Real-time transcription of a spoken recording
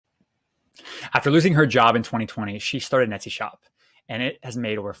After losing her job in 2020, she started an Etsy shop, and it has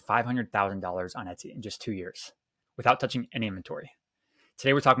made over $500,000 on Etsy in just 2 years without touching any inventory.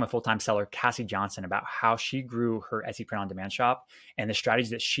 Today, we're talking with full-time seller Cassiy Johnson about how she grew her Etsy print-on-demand shop and the strategies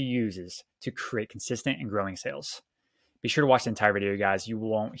that she uses to create consistent and growing sales. Be sure to watch the entire video, guys. You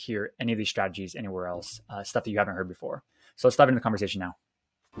won't hear any of these strategies anywhere else, stuff that you haven't heard before. So let's dive into the conversation now.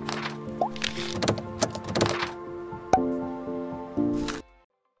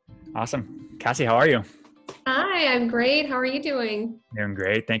 Awesome. Cassiy, how are you? Hi, I'm great. How are you doing? Doing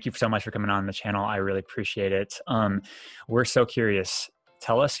great. Thank you so much for coming on the channel. I really appreciate it. We're so curious.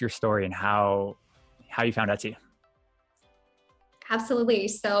 Tell us your story and how you found Etsy. Absolutely.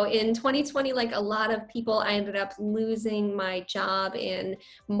 So in 2020, like a lot of people, I ended up losing my job in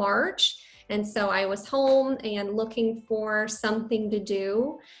March. And so I was home and looking for something to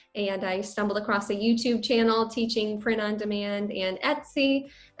do. And I stumbled across a YouTube channel teaching print on demand and Etsy.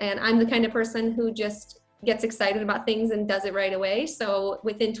 And I'm the kind of person who just gets excited about things and does it right away. So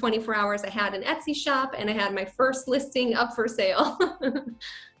within 24 hours, I had an Etsy shop and I had my first listing up for sale.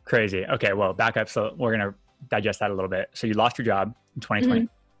 Crazy. Okay, well, back up. So we're going to digest that a little bit. So you lost your job in 2020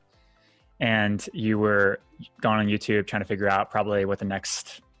 and you were going on YouTube trying to figure out probably what the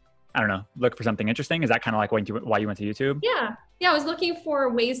next, I don't know, look for something interesting. Is that kind of like why you went to YouTube? Yeah. I was looking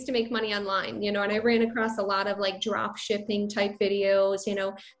for ways to make money online, and I ran across a lot of like drop shipping type videos,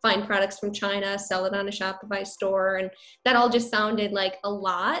 find products from China, sell it on a Shopify store. And that all just sounded like a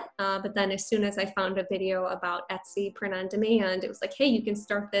lot. But then as soon as I found a video about Etsy print on demand, it was like, hey, you can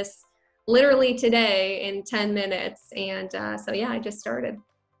start this literally today in 10 minutes. And so I just started.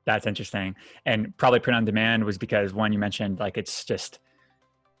 That's interesting. And probably print on demand was because one, you mentioned like, it's just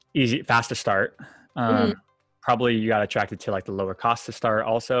easy, fast to start. Probably you got attracted to like the lower cost to start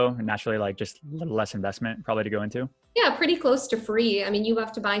also, and naturally like just a little less investment probably to go into. Yeah, pretty close to free. I mean, you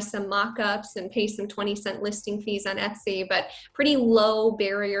have to buy some mock-ups and pay some 20-cent listing fees on Etsy, but pretty low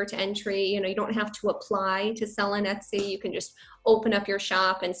barrier to entry. You don't have to apply to sell on Etsy. You can just open up your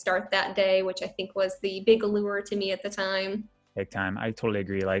shop and start that day, which I think was the big allure to me at the time. Big time. I totally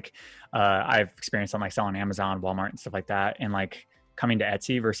agree. Like I've experienced on like selling Amazon, Walmart and stuff like that. And like coming to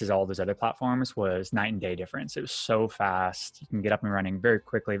Etsy versus all those other platforms was night and day difference. It was so fast. You can get up and running very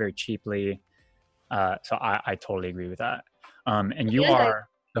quickly, very cheaply. So I totally agree with that. And you are,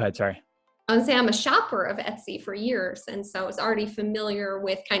 go ahead, sorry. I would say I'm a shopper of Etsy for years. And so I was already familiar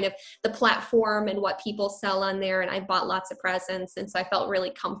with kind of the platform and what people sell on there. And I bought lots of presents. And so I felt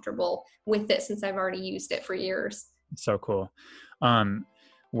really comfortable with it since I've already used it for years. So cool.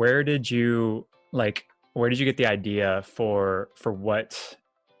 Where did you get the idea for what,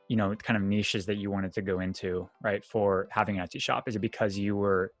 kind of niches that you wanted to go into, right? For having an Etsy shop? Is it because you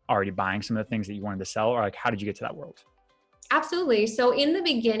were already buying some of the things that you wanted to sell, or like, how did you get to that world? Absolutely. So in the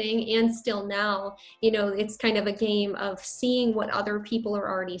beginning and still now, it's kind of a game of seeing what other people are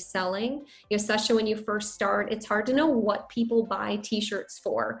already selling, especially when you first start. It's hard to know what people buy t-shirts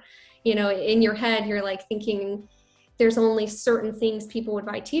for. In your head, you're like thinking, there's only certain things people would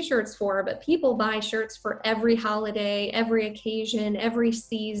buy t-shirts for, but people buy shirts for every holiday, every occasion, every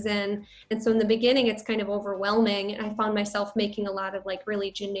season. And so in the beginning, it's kind of overwhelming. And I found myself making a lot of like really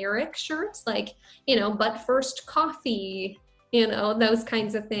generic shirts, like, but first coffee, those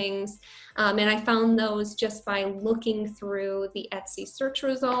kinds of things. And I found those just by looking through the Etsy search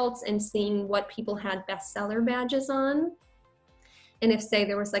results and seeing what people had bestseller badges on. And if, say,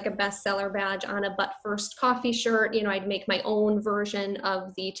 there was like a bestseller badge on a But First coffee shirt, I'd make my own version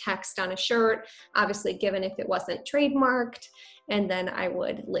of the text on a shirt, obviously given if it wasn't trademarked, and then I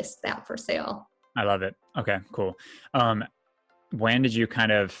would list that for sale. I love it. Okay, cool. When did you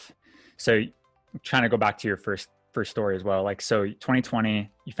so trying to go back to your first story as well. Like, so 2020,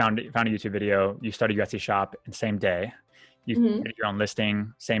 you found a YouTube video, you started your Etsy shop in the same day. You did your own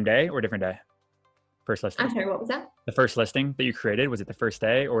listing same day or different day? First listing. I'm sorry, what was that? The first listing that you created, was it the first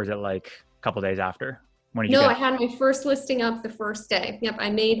day or was it like a couple days after? When did you No, I had my first listing up the first day. Yep, I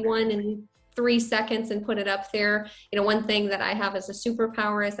made one in 3 seconds and put it up there. One thing that I have as a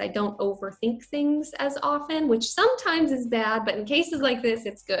superpower is I don't overthink things as often, which sometimes is bad, but in cases like this,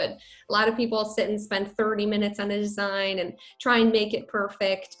 it's good. A lot of people sit and spend 30 minutes on a design and try and make it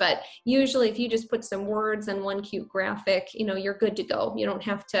perfect. But usually if you just put some words and one cute graphic, you're good to go. You don't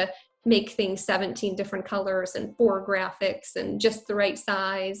have to make things 17 different colors and 4 graphics and just the right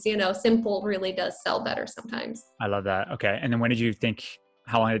size. Simple really does sell better sometimes. I love that. Okay. And then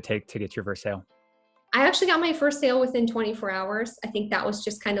how long did it take to get your first sale? I actually got my first sale within 24 hours. I think that was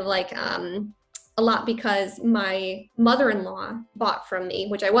just kind of like a a lot because my mother-in-law bought from me,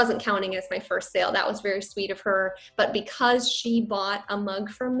 which I wasn't counting as my first sale. That was very sweet of her. But because she bought a mug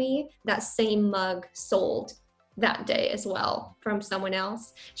from me, that same mug sold that day as well from someone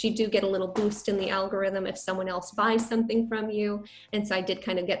else. So you do get a little boost in the algorithm if someone else buys something from you. And so I did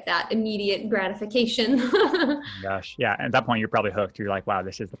kind of get that immediate gratification. Gosh, yeah. At that point, you're probably hooked. You're like, wow,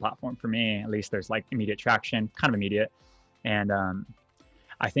 this is the platform for me. At least there's like immediate traction, kind of immediate. And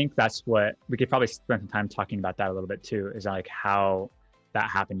I think that's what we could probably spend some time talking about that a little bit too, is like how that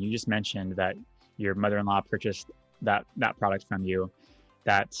happened. You just mentioned that your mother-in-law purchased that product from you.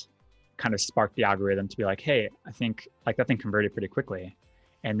 That kind of sparked the algorithm to be like, hey, I think like that thing converted pretty quickly.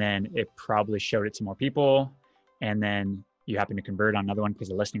 And then it probably showed it to more people. And then you happen to convert on another one because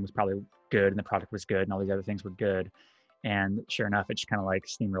the listing was probably good and the product was good and all these other things were good. And sure enough, it just kind of like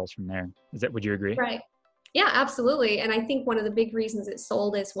steamrolls from there. Would you agree? Right. Yeah, absolutely. And I think one of the big reasons it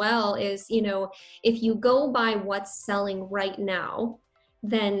sold as well is, if you go by what's selling right now,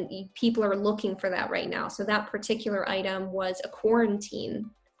 then people are looking for that right now. So that particular item was a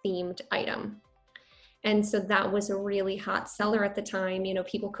quarantine themed item. And so that was a really hot seller at the time.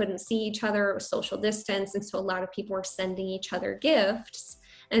 People couldn't see each other, it was social distance. And so a lot of people were sending each other gifts.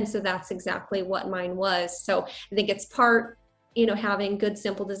 And so that's exactly what mine was. So I think it's part, having good,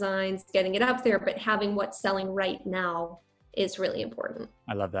 simple designs, getting it up there, but having what's selling right now is really important.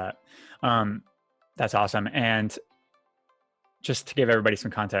 I love that. That's awesome. And just to give everybody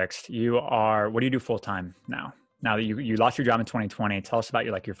some context, what do you do full time now? Now that you lost your job in 2020, tell us about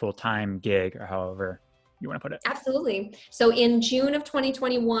your full-time gig, or however you want to put it. Absolutely. So in June of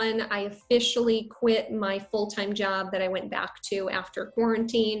 2021, I officially quit my full-time job that I went back to after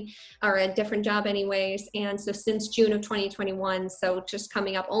quarantine, or a different job anyways. And so since June of 2021, so just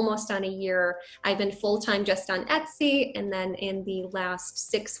coming up almost on a year, I've been full-time just on Etsy. And then in the last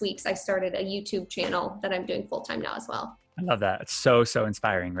 6 weeks, I started a YouTube channel that I'm doing full-time now as well. I love that. It's so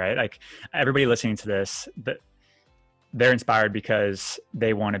inspiring, right? Like everybody listening to this, they're inspired because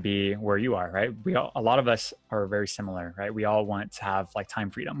they want to be where you are, right? A lot of us are very similar, right? We all want to have like time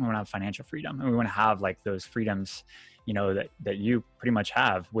freedom. We want to have financial freedom, and we want to have like those freedoms, that you pretty much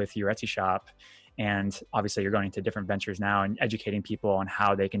have with your Etsy shop. And obviously you're going into different ventures now and educating people on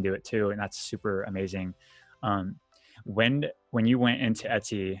how they can do it too. And that's super amazing. When you went into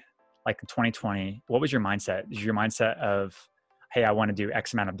Etsy, like in 2020, what was your mindset? Is your mindset of, hey, I want to do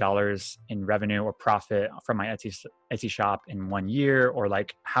X amount of dollars in revenue or profit from my Etsy shop in 1 year? Or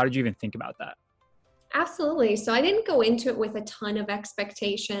like, how did you even think about that? Absolutely. So I didn't go into it with a ton of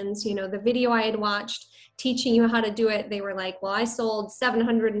expectations. The video I had watched teaching you how to do it, they were like, well, I sold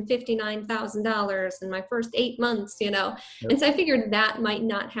 $759,000 in my first 8 months, Yep. And so I figured that might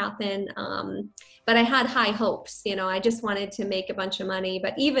not happen. But I had high hopes, I just wanted to make a bunch of money.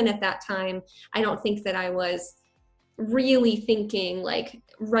 But even at that time, I don't think that I was really thinking like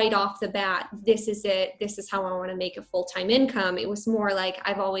right off the bat, this is it, this is how I want to make a full-time income. It was more like,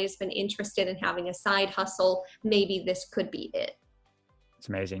 I've always been interested in having a side hustle. Maybe this could be it. It's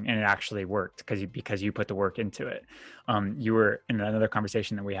amazing. And it actually worked because you put the work into it. You were in another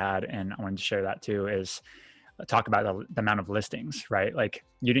conversation that we had, and I wanted to share that too, is talk about the amount of listings, right? Like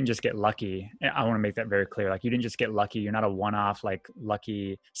you didn't just get lucky. I want to make that very clear. Like you didn't just get lucky. You're not a one-off, like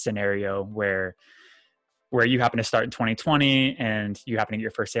lucky scenario where you happen to start in 2020 and you happen to get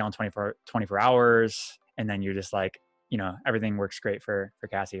your first sale in 24 hours. And then you're just like, everything works great for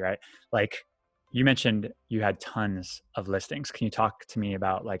Cassiy, right? Like you mentioned you had tons of listings. Can you talk to me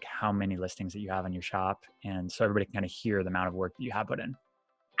about like how many listings that you have on your shop? And so everybody can kind of hear the amount of work that you have put in.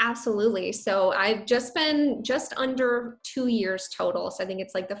 Absolutely. So I've just been just under 2 years total. So I think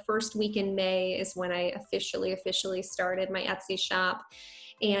it's like the first week in May is when I officially started my Etsy shop.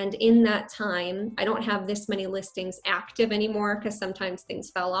 And in that time, I don't have this many listings active anymore because sometimes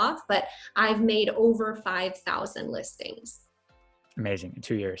things fell off, but I've made over 5,000 listings. Amazing. In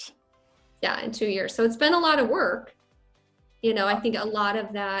 2 years. Yeah, in 2 years. So it's been a lot of work. I think a lot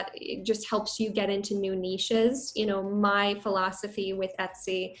of that just helps you get into new niches. My philosophy with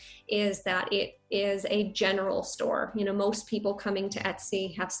Etsy is that it is a general store. Most people coming to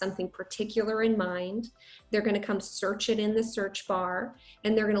Etsy have something particular in mind. They're going to come search it in the search bar,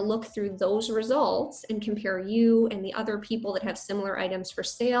 and they're going to look through those results and compare you and the other people that have similar items for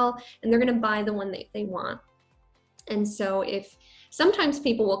sale, and they're going to buy the one that they want. And so sometimes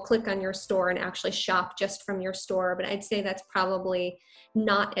people will click on your store and actually shop just from your store, but I'd say that's probably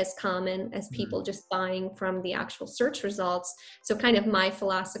not as common as people just buying from the actual search results. So kind of my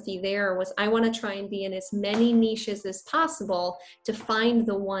philosophy there was I want to try and be in as many niches as possible to find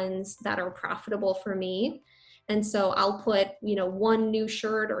the ones that are profitable for me. And so I'll put, one new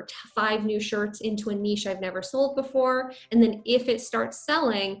shirt or five new shirts into a niche I've never sold before. And then if it starts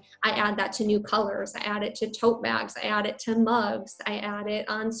selling, I add that to new colors. I add it to tote bags. I add it to mugs. I add it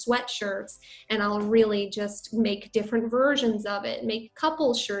on sweatshirts. And I'll really just make different versions of it, make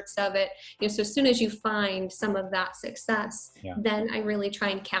couple shirts of it. So as soon as you find some of that success, Yeah. then I really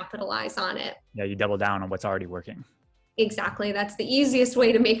try and capitalize on it. Yeah. You double down on what's already working. Exactly. That's the easiest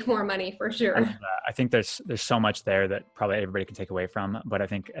way to make more money for sure. I think there's so much there that probably everybody can take away from, but I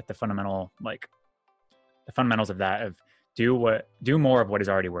think at the fundamentals of that, of do more of what is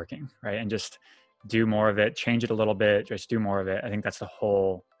already working, right? And just do more of it, change it a little bit, just do more of it. I think that's the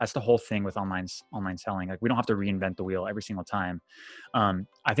whole thing with online selling. Like, we don't have to reinvent the wheel every single time.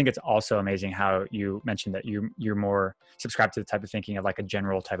 I think it's also amazing how you mentioned that you're more subscribed to the type of thinking of like a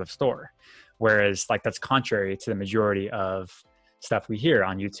general type of store, whereas like that's contrary to the majority of stuff we hear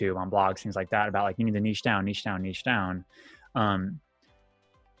on YouTube, on blogs, things like that, about like, you need to niche down. I'm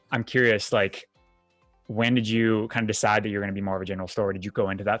curious, like, when did you kind of decide that you're going to be more of a general store? Did you go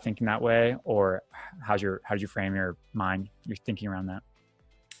into that thinking that way, or how did you frame your mind, your thinking around that?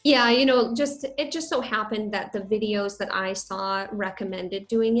 Yeah, it just so happened that the videos that I saw recommended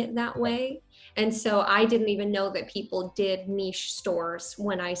doing it that way. And so I didn't even know that people did niche stores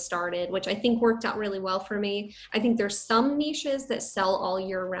when I started, which I think worked out really well for me. I think there's some niches that sell all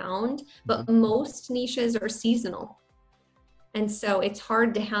year round, but most niches are seasonal. And so it's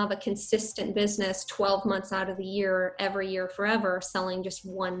hard to have a consistent business 12 months out of the year, every year, forever, selling just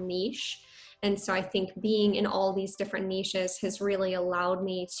one niche. And so I think being in all these different niches has really allowed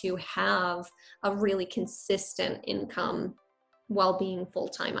me to have a really consistent income while being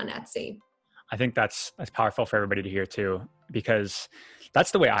full-time on Etsy. I think that's powerful for everybody to hear too, because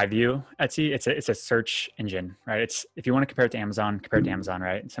that's the way I view Etsy. It's a search engine, right? It's, if you want to compare it to Amazon,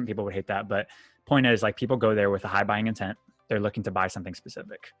 right? Some people would hate that, but point is, like, people go there with a high buying intent. They're looking to buy something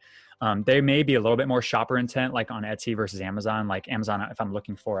specific. They may be a little bit more shopper intent, like on Etsy versus Amazon. Like Amazon, if I'm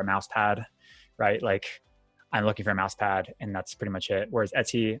looking for a mouse pad, right? Like, I'm looking for a mouse pad and that's pretty much it. Whereas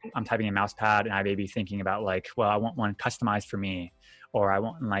Etsy, I'm typing in mouse pad and I may be thinking about like, well, I want one customized for me, or I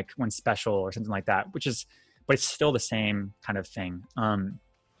want like one special or something like that, but it's still the same kind of thing. I don't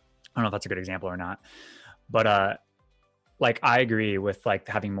know if that's a good example or not, but like, I agree with like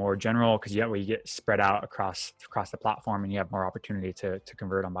having more general, because you get spread out across the platform and you have more opportunity to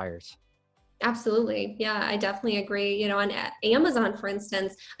convert on buyers. Absolutely. Yeah, I definitely agree. On Amazon, for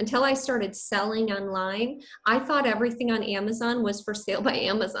instance, until I started selling online, I thought everything on Amazon was for sale by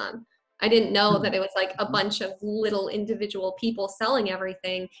Amazon. I didn't know that it was like a bunch of little individual people selling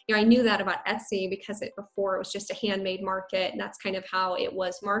everything. I knew that about Etsy because before it was just a handmade market, and that's kind of how it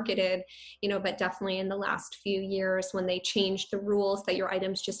was marketed, but definitely in the last few years when they changed the rules that your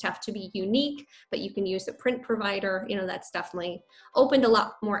items just have to be unique, but you can use a print provider, that's definitely opened a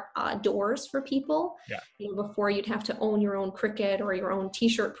lot more doors for people. Yeah. Before you'd have to own your own Cricut or your own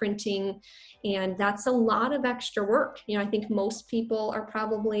t-shirt printing. And that's a lot of extra work. I think most people are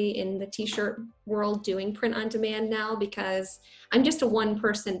probably in the t-shirt world doing print on demand now, because I'm just a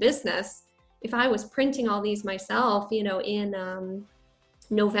one-person business. If I was printing all these myself, in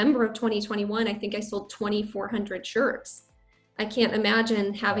November of 2021, I think I sold 2,400 shirts. I can't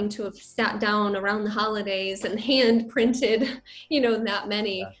imagine having to have sat down around the holidays and hand printed, that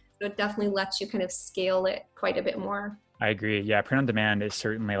many. Yeah. So it definitely lets you kind of scale it quite a bit more. I agree. Yeah. Print on demand is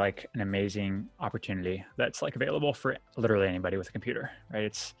certainly like an amazing opportunity that's like available for literally anybody with a computer, right?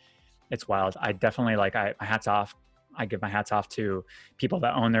 It's wild. I definitely I give my hats off to people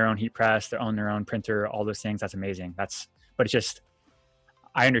that own their own heat press, that own their own printer, all those things. That's amazing. But it's just,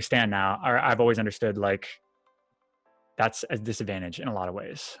 I understand now, or I've always understood, like, that's a disadvantage in a lot of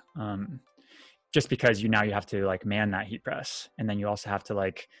ways. Just because you have to like man that heat press. And then you also have to,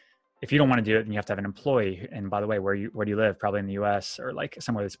 like, if you don't want to do it, then you have to have an employee. And by the way, where do you live? Probably in the US, or like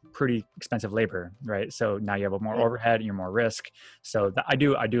somewhere that's pretty expensive labor, right? So now you have a more overhead and you're more risk. So I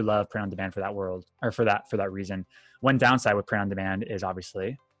do love print on demand for that world, or for that reason. One downside with print on demand is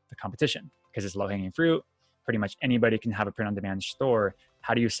obviously the competition, because it's low hanging fruit. Pretty much anybody can have a print on demand store.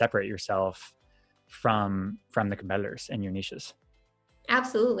 How do you separate yourself from the competitors in your niches?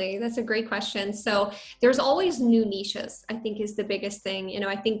 Absolutely. That's a great question. So there's always new niches, I think, is the biggest thing.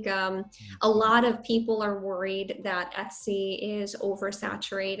 I think a lot of people are worried that Etsy is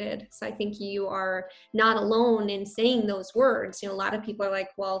oversaturated. So I think you are not alone in saying those words. A lot of people are like,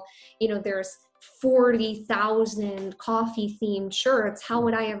 well, there's 40,000 coffee themed shirts. How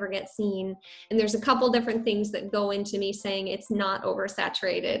would I ever get seen? And there's a couple different things that go into me saying it's not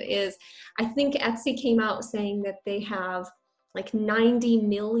oversaturated. Is I think Etsy came out saying that they have like 90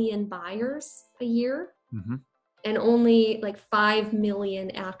 million buyers a year. Mm-hmm. and only like 5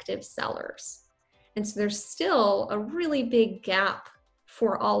 million active sellers. And so there's still a really big gap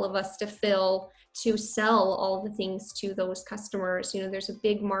for all of us to fill to sell all the things to those customers. You know, there's a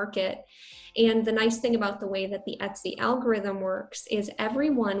big market. And the nice thing about the way that the Etsy algorithm works is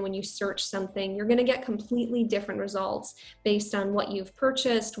everyone, when you search something, you're going to get completely different results based on what you've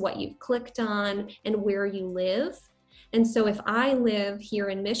purchased, what you've clicked on, and where you live. And so if I live here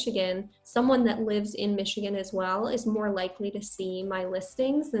in Michigan, someone that lives in Michigan as well is more likely to see my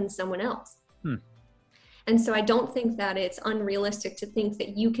listings than someone else. And so I don't think that it's unrealistic to think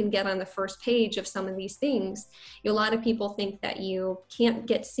that you can get on the first page of some of these things. A lot of people think that you can't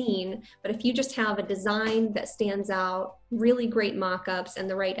get seen, but if you just have a design that stands out, really great mock-ups, and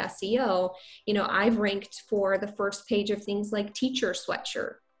the right SEO, you know, I've ranked for the first page of things like teacher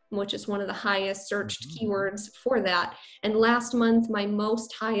sweatshirt, which is one of the highest searched keywords for that. And last month, my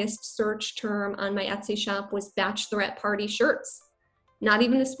most highest search term on my Etsy shop was bachelorette party shirts. Not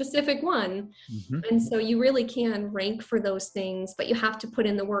even a specific one. And so you really can rank for those things, but you have to put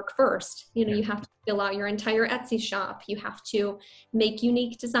in the work first. You know, you have to fill out your entire Etsy shop. You have to make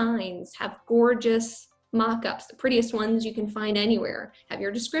unique designs, have gorgeous mock-ups, the prettiest ones you can find anywhere, have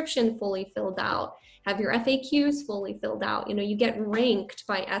your description fully filled out, have your FAQs fully filled out. You know, you get ranked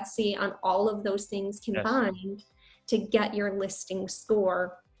by Etsy on all of those things combined to get your listing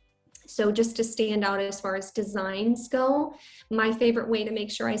score. So just to stand out as far as designs go, my favorite way to make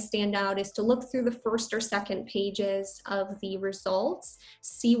sure I stand out is to look through the first or second pages of the results,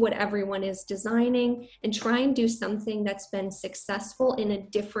 see what everyone is designing, and try and do something that's been successful in a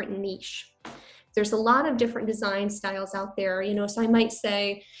different niche. There's a lot of different design styles out there, you know, so I might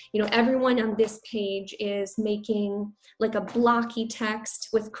say, you know, everyone on this page is making like a blocky text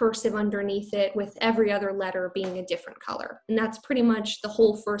with cursive underneath it, with every other letter being a different color. And that's pretty much the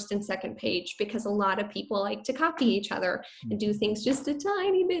whole first and second page, because a lot of people like to copy each other and do things just a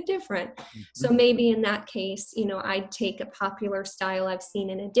tiny bit different. So maybe in that case, you know, I'd take a popular style I've seen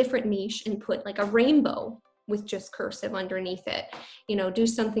in a different niche and put like a rainbow with just cursive underneath it. You know, do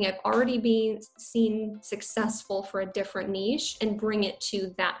something I've already seen successful for a different niche and bring it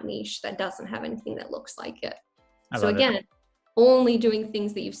to that niche that doesn't have anything that looks like it. So again, only doing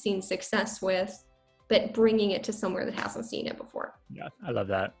things that you've seen success with, but bringing it to somewhere that hasn't seen it before. Yeah, I love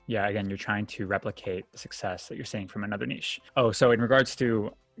that. Yeah, again, you're trying to replicate the success that you're seeing from another niche. Oh, so in regards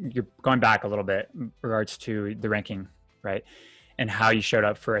to, you're going back a little bit, in regards to the ranking, right? And how you showed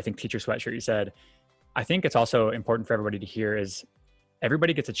up for, I think, teacher sweatshirt, you said, I think it's also important for everybody to hear is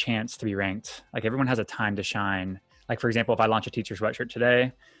everybody gets a chance to be ranked. Like everyone has a time to shine. Like for example, if I launch a teacher sweatshirt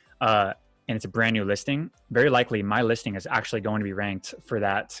today, and it's a brand new listing, very likely my listing is actually going to be ranked for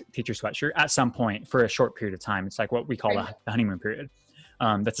that teacher sweatshirt at some point for a short period of time. It's like what we call the honeymoon period.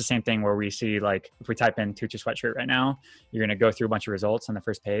 That's the same thing where we see, like, if we type in teacher sweatshirt right now, you're going to go through a bunch of results on the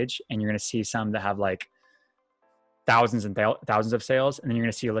first page, and you're going to see some that have like thousands and thousands of sales. And then you're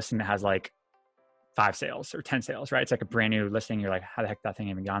going to see a listing that has like 5 sales or 10 sales, right? It's like a brand new listing. You're like, how the heck that thing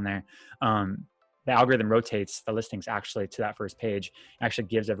even got on there? The algorithm rotates the listings actually to that first page, actually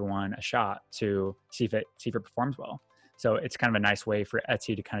gives everyone a shot to see if it performs well. So it's kind of a nice way for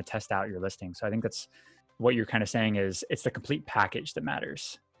Etsy to kind of test out your listing. So I think that's what you're kind of saying is it's the complete package that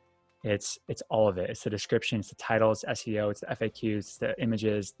matters. It's all of it. It's the description, it's the title, it's SEO, it's the FAQs, it's the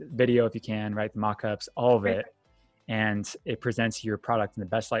images, the video if you can, right? The mock-ups, all of it. And it presents your product in the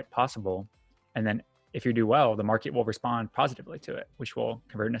best light possible. And then if you do well, the market will respond positively to it, which will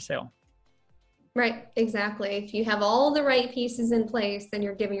convert in a sale. Right, exactly. If you have all the right pieces in place, then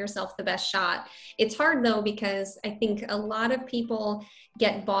you're giving yourself the best shot. It's hard though, because I think a lot of people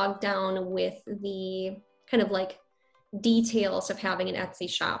get bogged down with the kind of like details of having an Etsy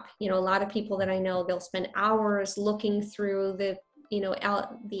shop. You know, a lot of people that I know, they'll spend hours looking through the, you know,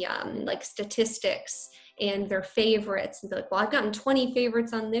 like statistics and their favorites, and they're like, well, I've gotten 20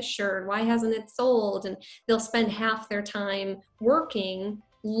 favorites on this shirt. Why hasn't it sold? And they'll spend half their time working,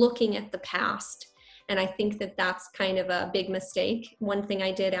 looking at the past. And I think that that's kind of a big mistake. One thing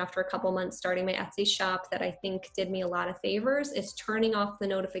I did after a couple months starting my Etsy shop that I think did me a lot of favors is turning off the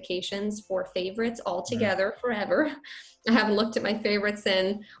notifications for favorites altogether forever. I haven't looked at my favorites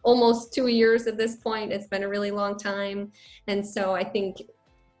in almost 2 years at this point. It's been a really long time. And so I think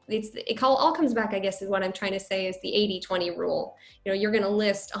it all comes back, I guess, is what I'm trying to say, is the 80-20 rule. You know, you're going to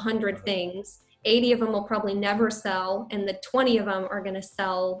list 100 things. 80 of them will probably never sell, and the 20 of them are going to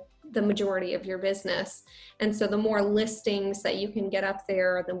sell the majority of your business. And so the more listings that you can get up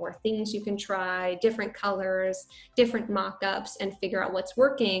there, the more things you can try, different colors, different mock-ups, and figure out what's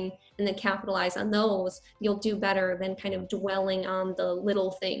working and then capitalize on those, you'll do better than kind of dwelling on the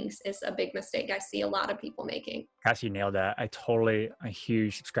little things is a big mistake I see a lot of people making. Cassiy, you nailed that. A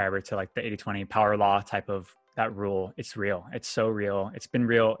huge subscriber to like the 80/20 power law type of that rule. It's real. It's so real. It's been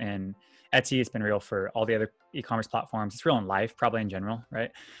real in Etsy. It's been real for all the other e-commerce platforms. It's real in life, probably in general,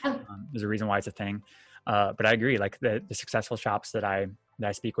 right? There's a reason why it's a thing. But I agree. Like the successful shops that I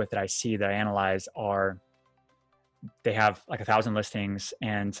speak with, that I see, that I analyze, they have like 1,000 listings,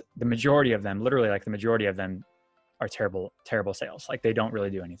 and the majority of them, literally like the majority of them, are terrible sales. Like they don't really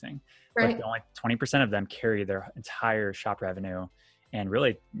do anything. Right. But only 20% of them carry their entire shop revenue and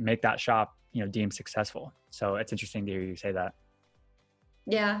really make that shop, deemed successful. So it's interesting to hear you say that.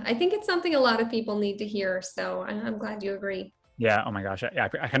 Yeah, I think it's something a lot of people need to hear. So I'm glad you agree. Yeah. Oh my gosh. I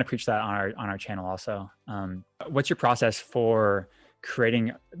kind of preach that on our channel also. What's your process for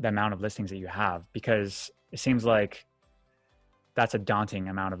creating the amount of listings that you have? Because it seems like that's a daunting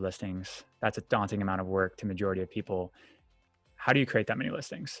amount of listings. That's a daunting amount of work to majority of people. How do you create that many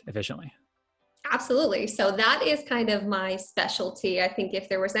listings efficiently? Absolutely. So that is kind of my specialty. I think if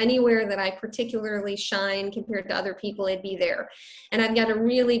there was anywhere that I particularly shine compared to other people, it'd be there. And I've got a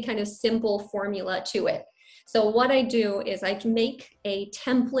really kind of simple formula to it. So what I do is I make a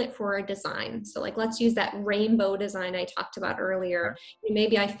template for a design. So like, let's use that rainbow design I talked about earlier.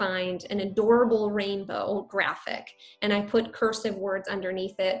 Maybe I find an adorable rainbow graphic and I put cursive words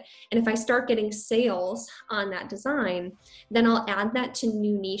underneath it. And if I start getting sales on that design, then I'll add that to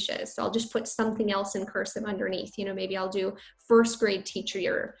new niches. So I'll just put something else in cursive underneath. Maybe I'll do first grade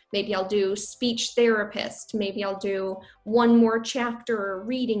teacher, maybe I'll do speech therapist, maybe I'll do one more chapter or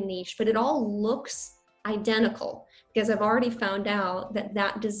reading niche, but it all looks identical because I've already found out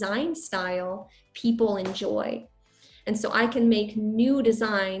that design style people enjoy. And so I can make new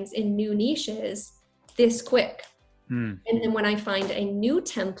designs in new niches this quick. And then when I find a new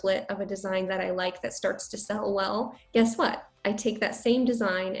template of a design that I like that starts to sell well, guess what? I take that same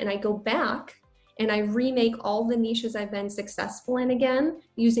design and I go back and I remake all the niches I've been successful in again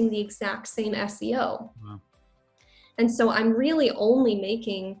using the exact same SEO. Wow. And so I'm really only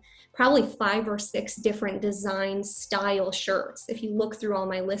making probably 5 or 6 different design style shirts. If you look through all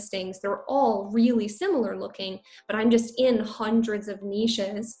my listings, they're all really similar looking, but I'm just in hundreds of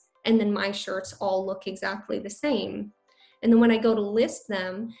niches, and then my shirts all look exactly the same. And then when I go to list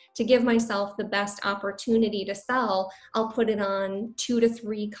them, to give myself the best opportunity to sell, I'll put it on 2 to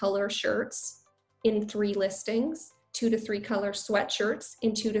 3 color shirts in 3 listings, 2 to 3 color sweatshirts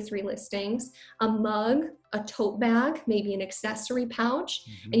in 2 to 3 listings, a mug, a tote bag, maybe an accessory pouch,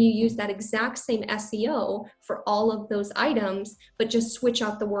 and you use that exact same SEO for all of those items, but just switch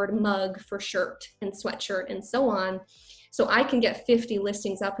out the word mug for shirt and sweatshirt and so on. So I can get 50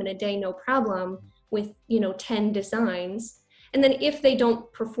 listings up in a day, no problem, with 10 designs. And then if they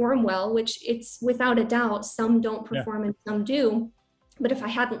don't perform well, which it's without a doubt, some don't perform and some do. But if I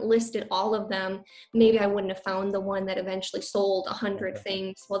hadn't listed all of them, maybe I wouldn't have found the one that eventually sold 100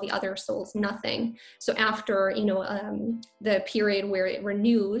 things while the other sold nothing. So after, the period where it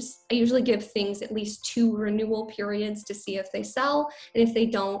renews, I usually give things at least 2 renewal periods to see if they sell. And if they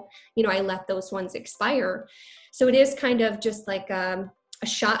don't, I let those ones expire. So it is kind of just like a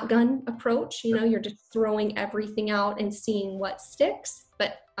shotgun approach. You're just throwing everything out and seeing what sticks.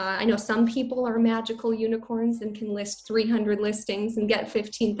 But I know some people are magical unicorns and can list 300 listings and get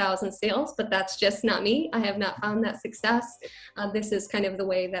 15,000 sales, but that's just not me. I have not found that success. This is kind of the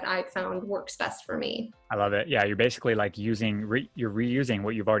way that I found works best for me. I love it. Yeah, you're basically like you're reusing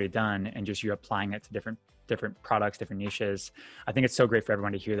what you've already done and just you're applying it to different products, different niches. I think it's so great for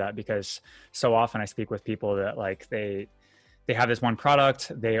everyone to hear that, because so often I speak with people that like they have this one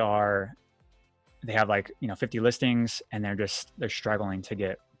product, they have like 50 listings, and they're struggling to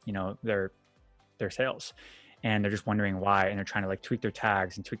get their sales, and they're just wondering why, and they're trying to like tweak their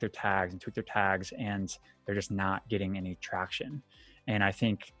tags and tweak their tags and tweak their tags, and they're just not getting any traction. And I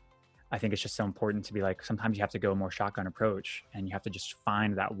think it's just so important to be like, sometimes you have to go a more shotgun approach, and you have to just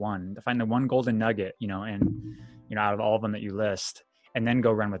find the one golden nugget, and out of all of them that you list, and then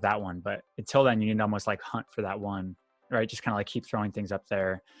go run with that one. But until then, you need to almost like hunt for that one, right? Just kind of like keep throwing things up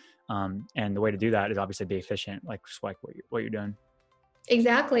there. And the way to do that is obviously be efficient, like just like what you're doing.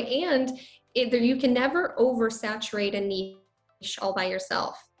 Exactly. And you can never oversaturate a niche all by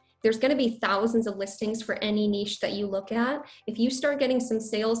yourself. There's going to be thousands of listings for any niche that you look at. If you start getting some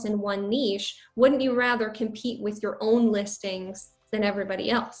sales in one niche, wouldn't you rather compete with your own listings than everybody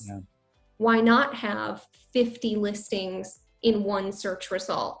else? Yeah. Why not have 50 listings in one search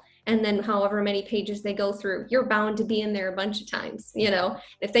result? And then however many pages they go through, you're bound to be in there a bunch of times, you know.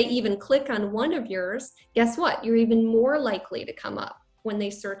 If they even click on one of yours, guess what? You're even more likely to come up when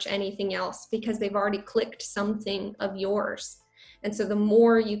they search anything else because they've already clicked something of yours. And so the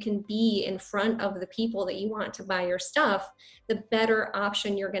more you can be in front of the people that you want to buy your stuff, the better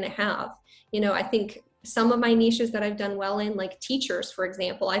option you're going to have. You know, I think some of my niches that I've done well in, like teachers, for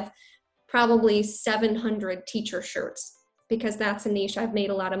example, I've probably 700 teacher shirts because that's a niche I've made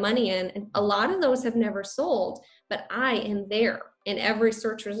a lot of money in. And a lot of those have never sold, but I am there in every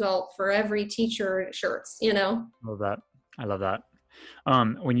search result for every teacher shirts, you know? Love that. I love that.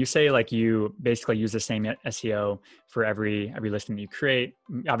 When you say like you basically use the same SEO for every listing that you create,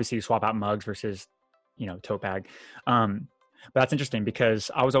 obviously you swap out mugs versus, you know, tote bag. But that's interesting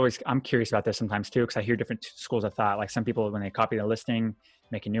because I'm curious about this sometimes too, because I hear different schools of thought. Like some people, when they copy the listing,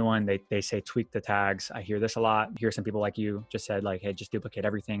 make a new one, they say tweak the tags. I hear this a lot. I hear some people like you just said like, hey, just duplicate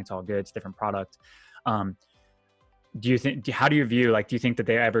everything. It's all good. It's a different product. How do you view, like, do you think that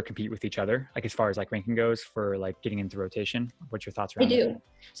they ever compete with each other? Like as far as like ranking goes for like getting into rotation? What's your thoughts I around that? do.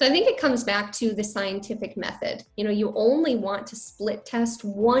 So I think it comes back to the scientific method. You know, you only want to split test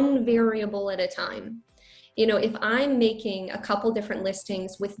one variable at a time. You know, if I'm making a couple different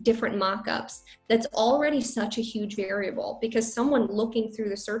listings with different mockups, that's already such a huge variable because someone looking through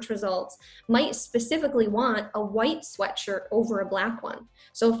the search results might specifically want a white sweatshirt over a black one.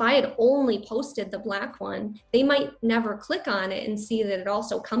 So if I had only posted the black one, they might never click on it and see that it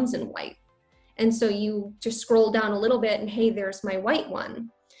also comes in white. And so you just scroll down a little bit and hey, there's my white one.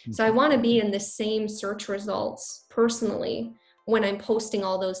 So I want to be in the same search results personally when I'm posting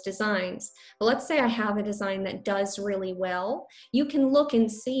all those designs. But let's say I have a design that does really well. You can look and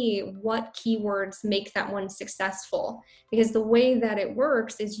see what keywords make that one successful, because the way that it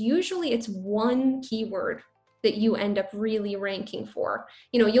works is usually it's one keyword that you end up really ranking for.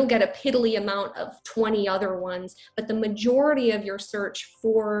 You know, you'll get a piddly amount of 20 other ones, but the majority of your search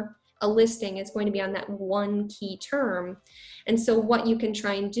for a listing is going to be on that one key term. And so what you can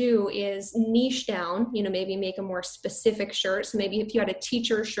try and do is niche down, you know, maybe make a more specific shirt. So maybe if you had a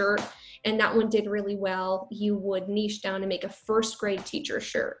teacher shirt and that one did really well, you would niche down and make a first grade teacher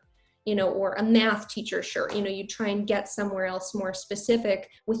shirt, you know, or a math teacher shirt. You know, you try and get somewhere else more specific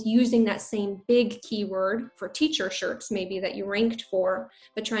with using that same big keyword for teacher shirts, maybe that you ranked for,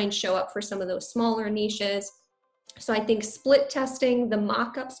 but try and show up for some of those smaller niches. So I think split testing, the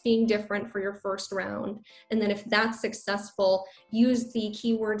mock-ups being different for your first round. And then if that's successful, use the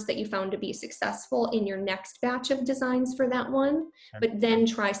keywords that you found to be successful in your next batch of designs for that one, but then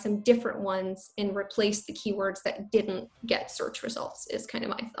try some different ones and replace the keywords that didn't get search results is kind of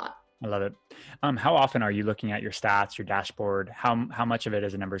my thought. I love it. How often are you looking at your stats, your dashboard? How much of it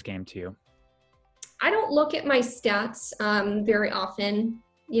is a numbers game to you? I don't look at my stats very often.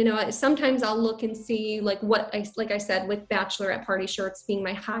 You know, sometimes I'll look and see like like I said, with bachelorette party shirts being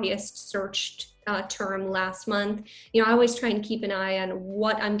my highest searched term last month, you know, I always try and keep an eye on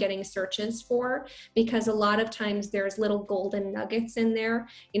what I'm getting searches for, because a lot of times there's little golden nuggets in there.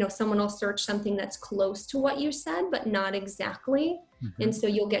 You know, someone will search something that's close to what you said, but not exactly. Mm-hmm. And so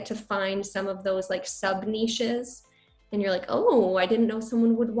you'll get to find some of those like sub niches. And you're like, oh, I didn't know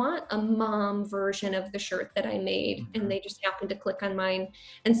someone would want a mom version of the shirt that I made. And they just happened to click on mine.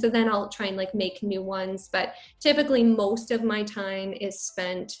 And so then I'll try and like make new ones. But typically most of my time is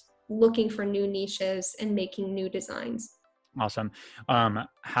spent looking for new niches and making new designs. Awesome.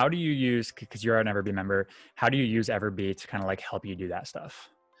 How do you use, because you're an Everbee member, how do you use Everbee to kind of like help you do that stuff?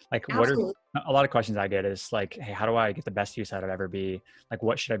 Like Absolutely. a lot of questions I get is like, hey, how do I get the best use out of Everbee? Like,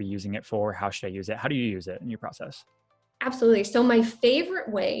 what should I be using it for? How should I use it? How do you use it in your process? Absolutely. So my favorite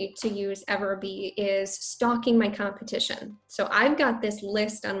way to use Everbee is stalking my competition. So I've got this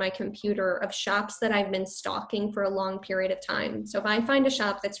list on my computer of shops that I've been stalking for a long period of time. So if I find a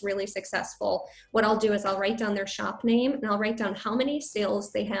shop that's really successful, what I'll do is I'll write down their shop name and I'll write down how many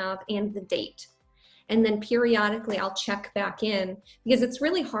sales they have and the date. And then periodically I'll check back in, because it's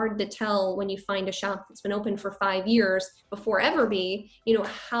really hard to tell when you find a shop that's been open for 5 years before Everbee, you know,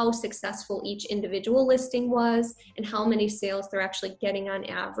 how successful each individual listing was and how many sales they're actually getting on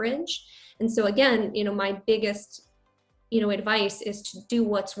average. And so again, you know, my biggest, you know, advice is to do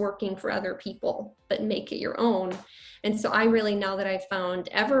what's working for other people, but make it your own. And so I really, now that I've found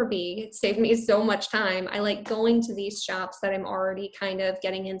Everbee, it saved me so much time. I like going to these shops that I'm already kind of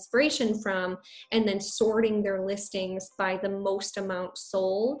getting inspiration from and then sorting their listings by the most amount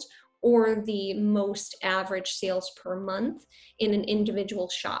sold or the most average sales per month in an individual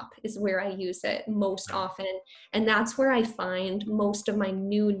shop is where I use it most often. And that's where I find most of my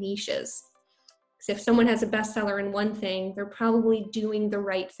new niches. Because if someone has a bestseller in one thing, they're probably doing the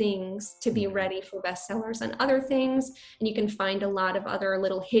right things to be ready for bestsellers on other things. And you can find a lot of other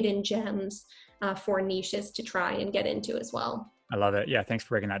little hidden gems for niches to try and get into as well. I love it. Yeah. Thanks for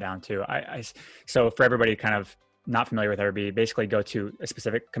breaking that down too. So for everybody kind of not familiar with Everbee, basically go to a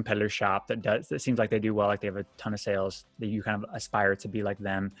specific competitor shop that seems like they do well, like they have a ton of sales, that you kind of aspire to be like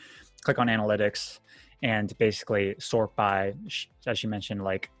them. Click on analytics and basically sort by, as you mentioned,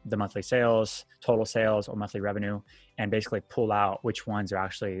 like the monthly sales, total sales, or monthly revenue, and basically pull out which ones are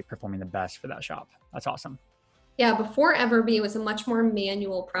actually performing the best for that shop. That's awesome. Yeah, before Everbee, it was a much more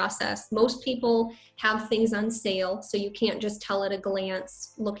manual process. Most people have things on sale, so you can't just tell at a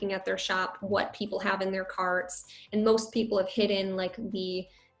glance looking at their shop what people have in their carts. And most people have hidden like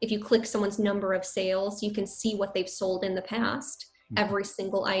if you click someone's number of sales, you can see what they've sold in the past, every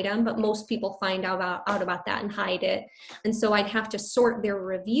single item, but most people find out about that and hide it. And so I'd have to sort their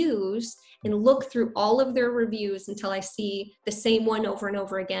reviews and look through all of their reviews until I see the same one over and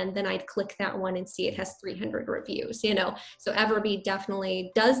over again. Then I'd click that one and see it has 300 reviews, you know? So Everbee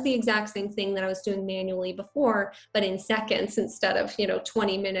definitely does the exact same thing that I was doing manually before, but in seconds instead of,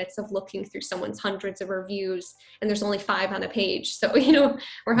 20 minutes of looking through someone's hundreds of reviews, and there's only 5 on a page. So,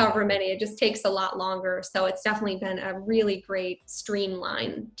 or however many, it just takes a lot longer. So it's definitely been a really great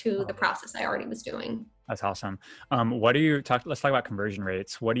streamline to the process I already was doing. That's awesome. Let's talk about conversion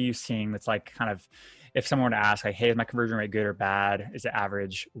rates. What are you seeing that's like kind of, if someone were to ask like, hey, is my conversion rate good or bad? Is it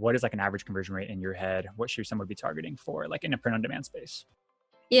average? What is like an average conversion rate in your head? What should someone be targeting for like in a print on demand space?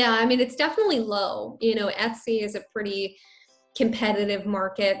 Yeah, I mean, it's definitely low. Etsy is a pretty competitive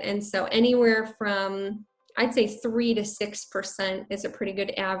market. And so anywhere from, I'd say 3 to 6% is a pretty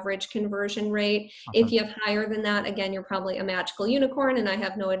good average conversion rate. Awesome. If you have higher than that, again, you're probably a magical unicorn and I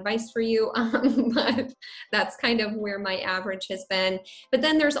have no advice for you. But that's kind of where my average has been. But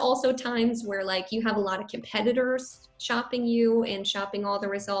then there's also times where like you have a lot of competitors shopping you and shopping all the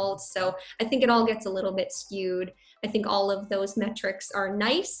results. So I think it all gets a little bit skewed. I think all of those metrics are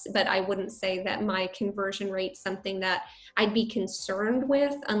nice, but I wouldn't say that my conversion rate is something that I'd be concerned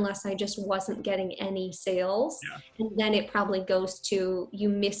with unless I just wasn't getting any sales. Yeah. And then it probably goes to you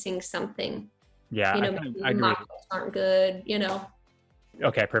missing something. Yeah, I agree. Aren't good,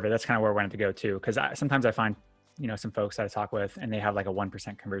 Okay, perfect. That's kind of where I wanted to go too. Because sometimes I find, some folks that I talk with and they have like a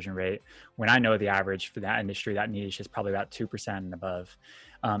 1% conversion rate when I know the average for that industry, that niche is probably about 2% and above.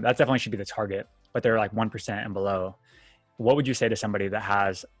 That definitely should be the target, but they're like 1% and below. What would you say to somebody that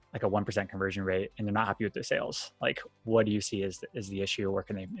has like a 1% conversion rate and they're not happy with their sales? Like, what do you see is the issue? Where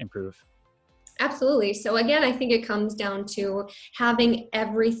can they improve? Absolutely. So again, I think it comes down to having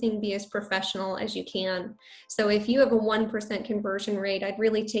everything be as professional as you can. So if you have a 1% conversion rate, I'd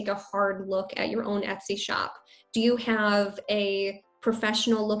really take a hard look at your own Etsy shop. Do you have a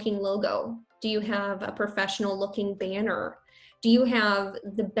professional looking logo? Do you have a professional looking banner? Do you have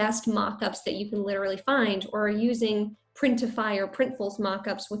the best mock-ups that you can literally find, or are you using Printify or Printful's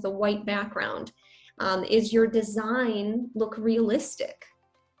mock-ups with a white background? Is your design look realistic?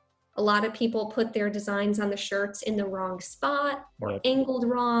 A lot of people put their designs on the shirts in the wrong spot or angled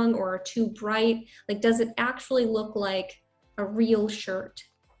wrong or too bright. Like, does it actually look like a real shirt?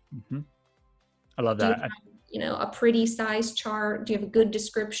 Mm-hmm. I love that. Do you have, a pretty size chart? Do you have a good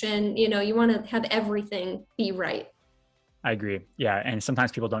description? You want to have everything be right. I agree. Yeah. And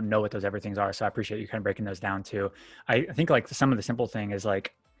sometimes people don't know what those everythings are. So I appreciate you kind of breaking those down too. I think like some of the simple thing is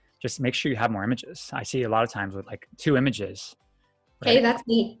like, just make sure you have more images. I see a lot of times with like 2 images. Right? Hey, that's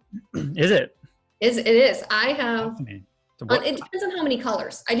me. Is it? It is. I have, it depends on how many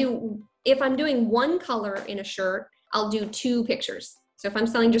colors. If I'm doing one color in a shirt, I'll do 2 pictures. So if I'm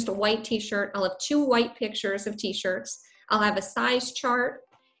selling just a white t-shirt, I'll have 2 white pictures of t-shirts. I'll have a size chart,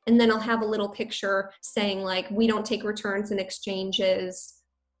 and then I'll have a little picture saying like, we don't take returns and exchanges.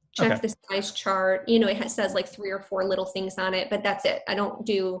 Check the size chart. It says like 3 or 4 little things on it, but that's it. I don't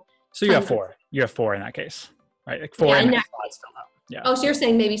do. So you have 4. You have 4 in that case, right? Like 4 in that slide still up. Yeah. Oh, so you're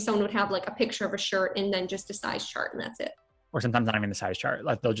saying maybe someone would have like a picture of a shirt and then just a size chart and that's it. Or sometimes not even the size chart.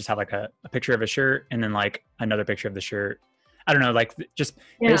 Like they'll just have like a picture of a shirt and then like another picture of the shirt. I don't know, like just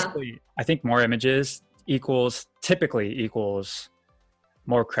basically, I think more images typically equals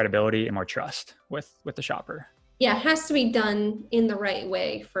more credibility and more trust with the shopper. Yeah, it has to be done in the right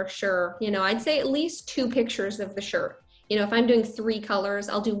way for sure. I'd say at least 2 pictures of the shirt. If I'm doing 3 colors,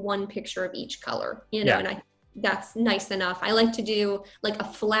 I'll do 1 picture of each color, and that's nice enough. I like to do like a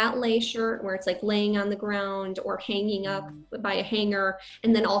flat lay shirt where it's like laying on the ground or hanging up by a hanger,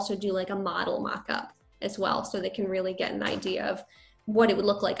 and then also do like a model mock-up as well, so they can really get an idea of what it would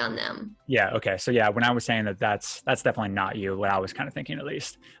look like on them. Yeah. Okay. So yeah, when I was saying that's definitely not you, what I was kind of thinking, at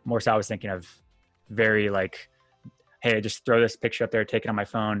least more so I was thinking of very like, hey, just throw this picture up there, take it on my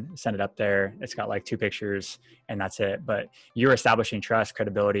phone, send it up there. It's got like 2 pictures and that's it. But you're establishing trust,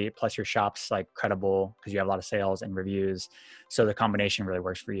 credibility, plus your shop's like credible because you have a lot of sales and reviews. So the combination really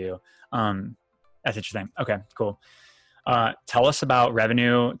works for you. That's interesting. Okay, cool. Tell us about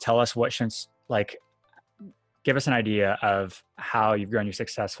revenue. Tell us what should, like, give us an idea of how you've grown your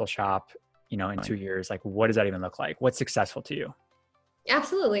successful shop, you know, in 2 years. Like, what does that even look like? What's successful to you?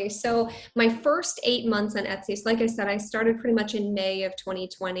 Absolutely. So my first 8 months on Etsy, so like I said, I started pretty much in May of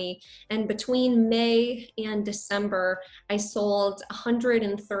 2020. And between May and December, I sold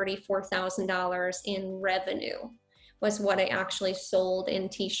 $134,000 in revenue was what I actually sold in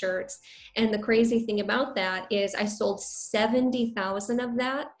t-shirts. And the crazy thing about that is I sold 70,000 of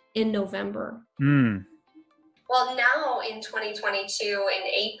that in November. Mm. Well, now in 2022, in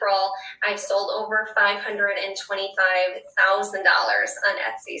April, I've sold over $525,000 on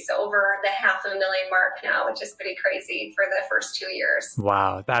Etsy. So over the $500,000 mark now, which is pretty crazy for the first 2 years.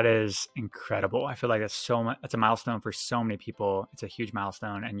 Wow, that is incredible. I feel like that's so much, that's a milestone for so many people. It's a huge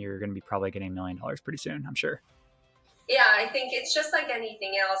milestone, and you're going to be probably getting $1 million pretty soon, I'm sure. Yeah, I think it's just like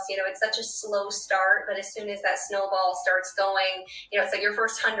anything else. You know, it's such a slow start, but as soon as that snowball starts going, you know, it's like your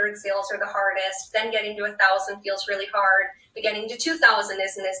first 100 sales are the hardest. Then getting to 1,000 feels really hard. But getting to 2,000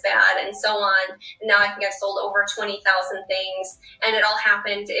 isn't as bad, and so on. And now I think I've sold over 20,000 things, and it all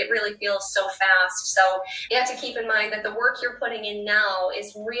happened. It really feels so fast. So you have to keep in mind that the work you're putting in now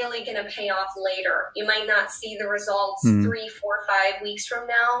is really going to pay off later. You might not see the results 3, 4, 5 weeks from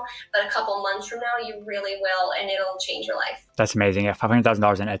now, but a couple months from now, you really will, and it'll change your life. That's amazing. Yeah,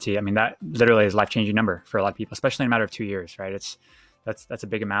 $500,000 in Etsy. I mean, that literally is a life-changing number for a lot of people, especially in a matter of 2 years, right? That's a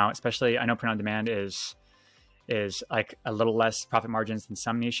big amount. Especially, I know print on demand is like a little less profit margins than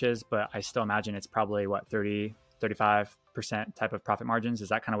some niches, but I still imagine it's probably what, 35% type of profit margins. Is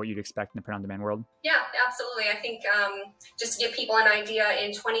that kind of what you'd expect in the print on demand world? Yeah, absolutely. I think just to give people an idea,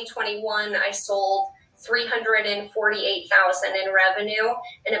 in 2021, I sold 348,000 in revenue,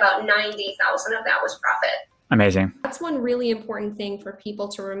 and about 90,000 of that was profit. Amazing. That's one really important thing for people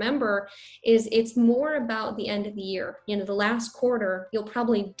to remember is it's more about the end of the year. You know, the last quarter, you'll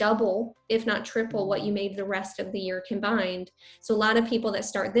probably double, if not triple, what you made the rest of the year combined. So a lot of people that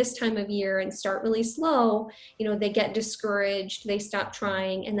start this time of year and start really slow, you know, they get discouraged, they stop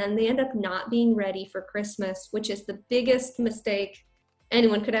trying, and then they end up not being ready for Christmas, which is the biggest mistake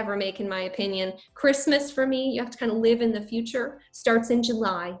anyone could ever make, in my opinion. Christmas, for me, you have to kind of live in the future, starts in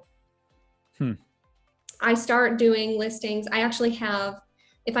July. I start doing listings. I actually have,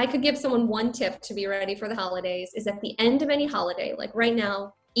 if I could give someone one tip to be ready for the holidays, is at the end of any holiday, like right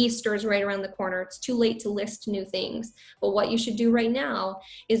now, Easter is right around the corner. It's too late to list new things. But what you should do right now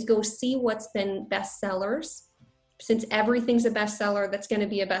is go see what's been bestsellers, since everything's a bestseller, that's going to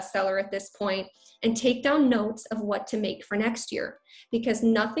be a bestseller at this point, and take down notes of what to make for next year. Because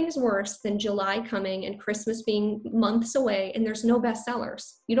nothing's worse than July coming and Christmas being months away and there's no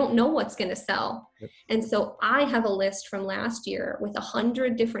bestsellers. You don't know what's going to sell. Yep. And so I have a list from last year with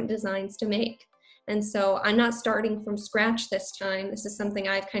 100 different designs to make. And so I'm not starting from scratch this time. This is something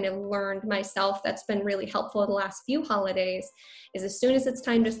I've kind of learned myself that's been really helpful the last few holidays, is as soon as it's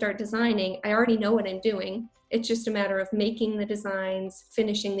time to start designing, I already know what I'm doing. It's just a matter of making the designs,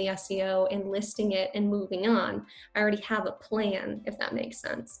 finishing the SEO, and listing it and moving on. I already have a plan, if that makes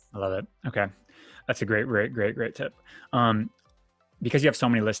sense. I love it. Okay. That's a great tip. Because you have so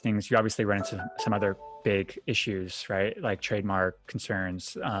many listings, you obviously run into some other big issues, right? Like trademark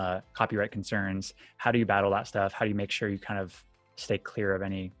concerns, copyright concerns. How do you battle that stuff? How do you make sure you kind of stay clear of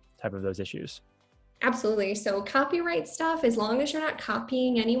any type of those issues? Absolutely. So copyright stuff, as long as you're not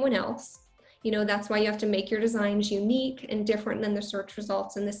copying anyone else, you know, that's why you have to make your designs unique and different than the search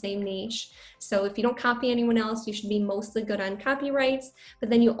results in the same niche. So if you don't copy anyone else, you should be mostly good on copyrights,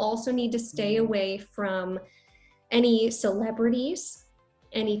 but then you also need to stay away from any celebrities,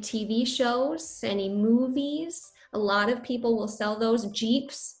 any TV shows, any movies. A lot of people will sell those.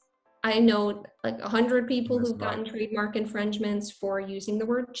 Jeeps. I know like 100 people who've gotten trademark infringements for using the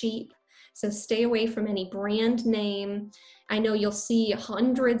word Jeep. So stay away from any brand name. I know you'll see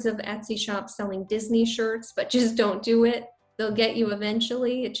hundreds of Etsy shops selling Disney shirts, but just don't do it. They'll get you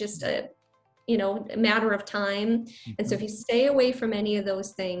eventually. It's just a matter of time. And so if you stay away from any of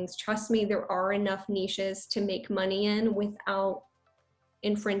those things, trust me, there are enough niches to make money in without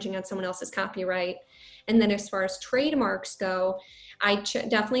infringing on someone else's copyright. And then as far as trademarks go, I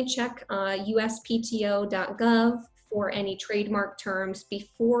definitely check uspto.gov for any trademark terms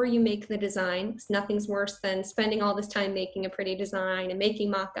before you make the design. Nothing's worse than spending all this time making a pretty design and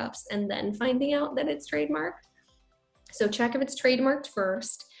making mock-ups and then finding out that it's trademarked. So check if it's trademarked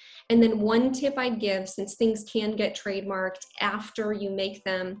first. And then one tip I'd give, since things can get trademarked after you make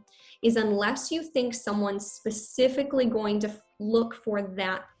them, is unless you think someone's specifically going to look for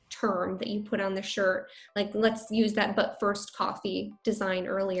that term that you put on the shirt, like let's use that but first coffee design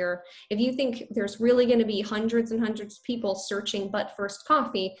earlier. If you think there's really going to be hundreds and hundreds of people searching but first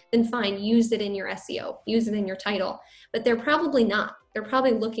coffee, then fine, use it in your SEO, use it in your title. But they're probably not. They're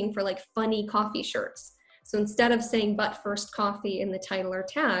probably looking for like funny coffee shirts. So instead of saying but first coffee in the title or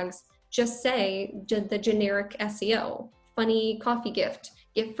tags, just say the generic SEO, funny coffee gift,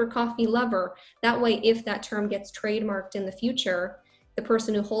 gift for coffee lover. That way, if that term gets trademarked in the future, the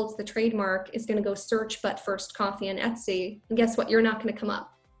person who holds the trademark is going to go search but first coffee on Etsy. And guess what? You're not going to come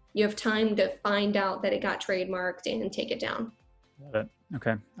up. You have time to find out that it got trademarked and take it down. Love it.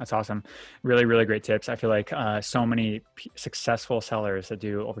 Okay. That's awesome. Really, really great tips. I feel like so many successful sellers that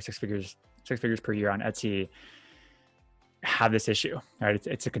do over six figures per year on Etsy have this issue, right?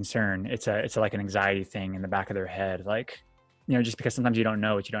 It's a concern. It's like an anxiety thing in the back of their head. Like, just because sometimes you don't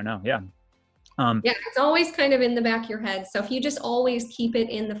know what you don't know. Yeah. Yeah, it's always kind of in the back of your head. So if you just always keep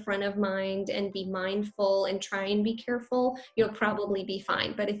it in the front of mind and be mindful and try and be careful, you'll probably be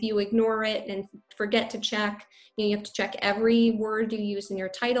fine. But if you ignore it and forget to check, you have to check every word you use in your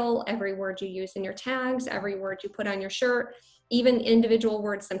title, every word you use in your tags, every word you put on your shirt. Even individual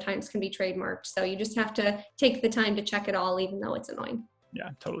words sometimes can be trademarked. So you just have to take the time to check it all, even though it's annoying.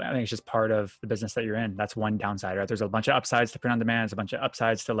 Yeah, totally. I think it's just part of the business that you're in. That's one downside, right? There's a bunch of upsides to print on demand. There's a bunch of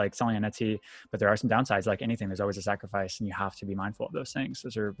upsides to like selling on Etsy, but there are some downsides. Like anything, there's always a sacrifice, and you have to be mindful of those things.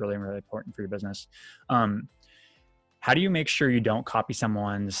 Those are really, really important for your business. How do you make sure you don't copy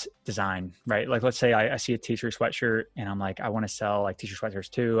someone's design, right? Like, let's say I see a t-shirt, sweatshirt, and I'm like, I want to sell like t-shirt, sweatshirts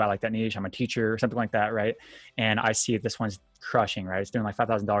too. I like that niche. I'm a teacher or something like that, right? And I see this one's crushing, right? It's doing like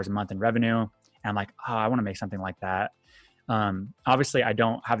 $5,000 a month in revenue. And I'm like, oh, I want to make something like that. Obviously I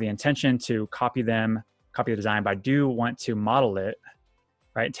don't have the intention to copy the design, but I do want to model it,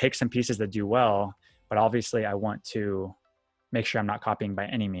 right? Take some pieces that do well, but obviously I want to make sure I'm not copying by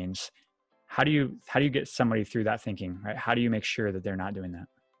any means. How do you get somebody through that thinking, right? How do you make sure that they're not doing that?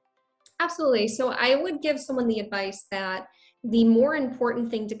 Absolutely. So I would give someone the advice that the more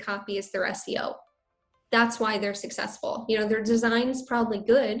important thing to copy is their SEO. That's why they're successful. Their design's probably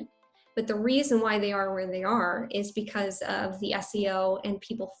good, but the reason why they are where they are is because of the SEO and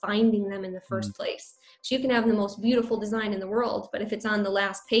people finding them in the first place. So you can have the most beautiful design in the world, but if it's on the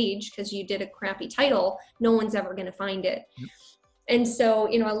last page because you did a crappy title, no one's ever going to find it. Yep. And so,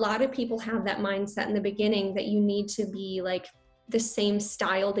 a lot of people have that mindset in the beginning that you need to be like the same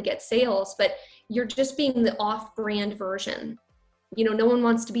style to get sales, but you're just being the off-brand version. No one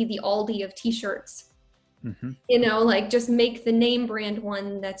wants to be the Aldi of t-shirts. Like just make the name brand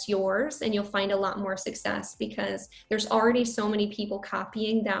one that's yours, and you'll find a lot more success because there's already so many people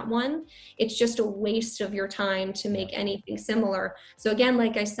copying that one. It's just a waste of your time to make anything similar. So again,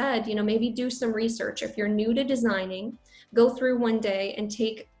 like I said, maybe do some research. If you're new to designing, go through one day and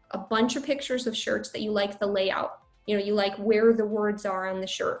take a bunch of pictures of shirts that you like the layout. You like where the words are on the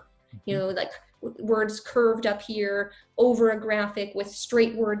shirt, like words curved up here over a graphic with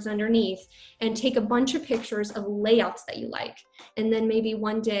straight words underneath, and take a bunch of pictures of layouts that you like. And then maybe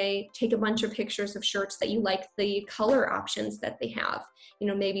one day take a bunch of pictures of shirts that you like the color options that they have.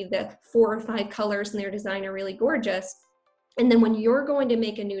 Maybe the 4 or 5 colors in their design are really gorgeous. And then when you're going to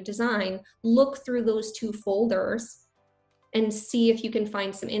make a new design, look through those 2 folders and see if you can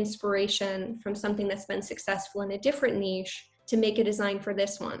find some inspiration from something that's been successful in a different niche to make a design for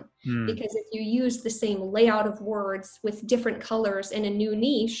this one. Because if you use the same layout of words with different colors in a new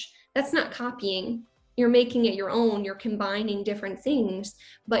niche, that's not copying. You're making it your own. You're combining different things,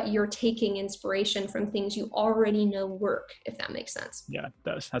 but you're taking inspiration from things you already know work, if that makes sense. Yeah, it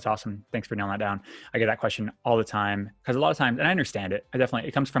does. That's awesome. Thanks for nailing that down. I get that question all the time because a lot of times, and I understand it.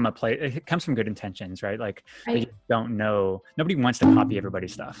 It comes from it comes from good intentions, right? Like they just don't know. Nobody wants to copy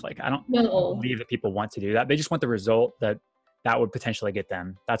everybody's stuff. Like I don't believe that people want to do that. They just want the result that would potentially get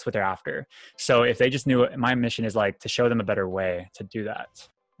them. That's what they're after. So if they just knew, my mission is like to show them a better way to do that.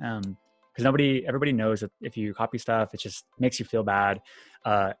 Because everybody knows that if you copy stuff, it just makes you feel bad.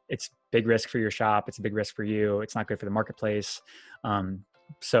 It's big risk for your shop. It's a big risk for you. It's not good for the marketplace.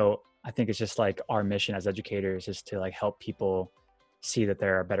 So I think it's just like our mission as educators is to like help people see that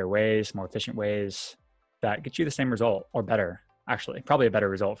there are better ways, more efficient ways that get you the same result or better, actually, probably a better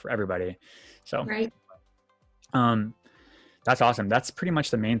result for everybody. So, right. That's awesome. That's pretty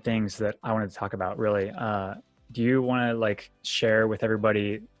much the main things that I wanted to talk about, really. Do you want to like share with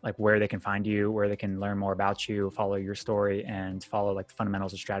everybody like where they can find you, where they can learn more about you, follow your story, and follow like the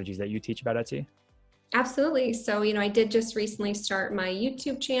fundamentals and strategies that you teach about Etsy? Absolutely. So, I did just recently start my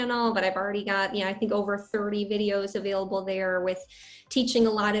YouTube channel, but I've already got, I think over 30 videos available there with teaching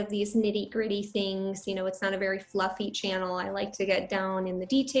a lot of these nitty gritty things. It's not a very fluffy channel. I like to get down in the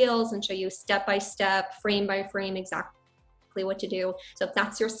details and show you step by step, frame by frame, exactly what to do. So if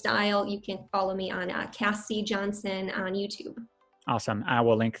that's your style, you can follow me on Cassiy Johnson on YouTube. Awesome. I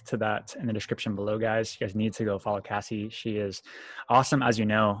will link to that in the description below, guys. You guys need to go follow Cassiy. She is awesome, as you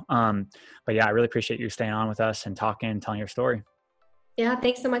know. But yeah, I really appreciate you staying on with us and talking, telling your story. Yeah,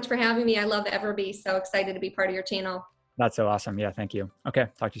 thanks so much for having me. I love Everbee. So excited to be part of your channel. That's so awesome. Yeah, thank you. Okay,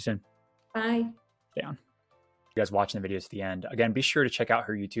 talk to you soon. Bye. Down. You guys watching the videos to the end. Again, be sure to check out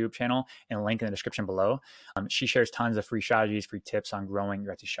her YouTube channel and link in the description below. She shares tons of free strategies, free tips on growing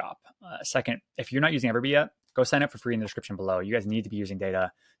your Etsy shop. Second, if you're not using Everbee yet, go sign up for free in the description below. You guys need to be using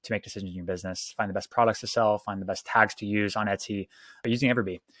data to make decisions in your business, find the best products to sell, find the best tags to use on Etsy by using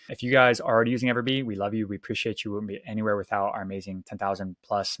Everbee. If you guys are already using Everbee, we love you. We appreciate you. We wouldn't be anywhere without our amazing 10,000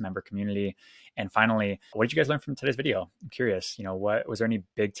 plus member community. And finally, what did you guys learn from today's video? I'm curious, what was there any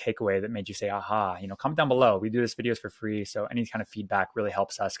big takeaway that made you say, aha, comment down below. We do this videos for free. So any kind of feedback really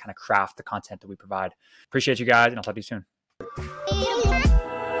helps us kind of craft the content that we provide. Appreciate you guys, and I'll talk to you soon.